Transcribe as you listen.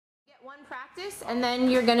one practice, and then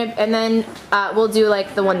we'll do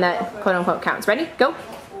like the one that quote unquote counts. Ready? Go.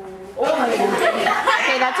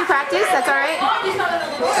 Okay, that's your practice. That's all right.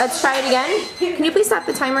 Let's try it again. Can you please stop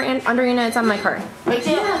the timer, Andreina? It's on my card.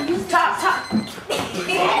 Top.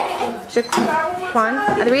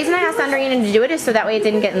 Juan. The reason I asked Andreina to do it is so that way it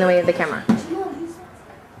didn't get in the way of the camera.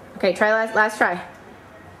 Okay, try last try.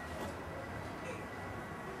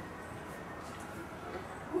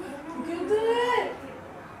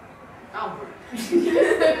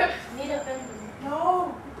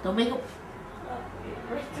 No. Don't make it. Okay.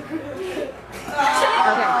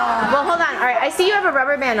 Well, hold on. All right. I see you have a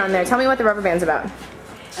rubber band on there. Tell me what the rubber band's about.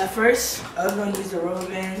 At first, I was going to use the rubber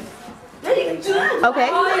band. Okay.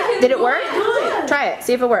 Did it work? Try it.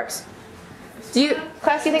 See if it works. Class, do you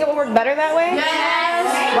think it will work better that way?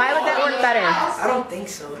 Yes. Why would that work better? I don't think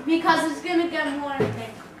so. Because it's gonna get more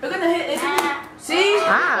thick. We're gonna hit it. See?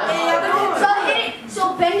 Ah. So hit it.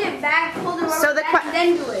 So bend it back, pull the rubber back, and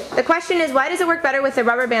then do it. The question is, why does it work better with the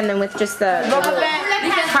rubber band than with just the Rubber band.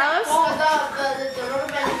 Carlos? The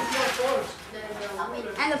rubber band is more force.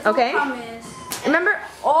 And the problem is. Remember?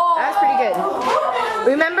 Oh, that was pretty good.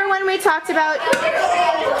 Remember when we talked about?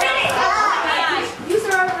 Use the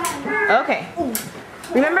rubber band. Okay.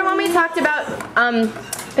 Remember when we talked about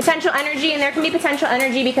potential energy, and there can be potential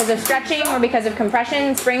energy because of stretching or because of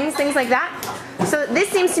compression, springs, things like that. So this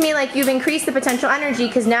seems to me like you've increased the potential energy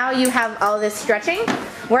because now you have all this stretching,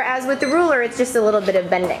 whereas with the ruler it's just a little bit of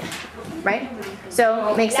bending, right?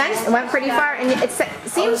 So makes sense. It went pretty far, and it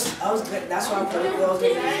seems. I was good. That's why I put it.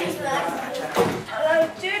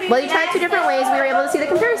 Well, you tried two different ways. We were able to see the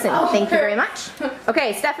comparison. Thank you very much.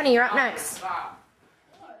 Okay, Stephanie, you're up next.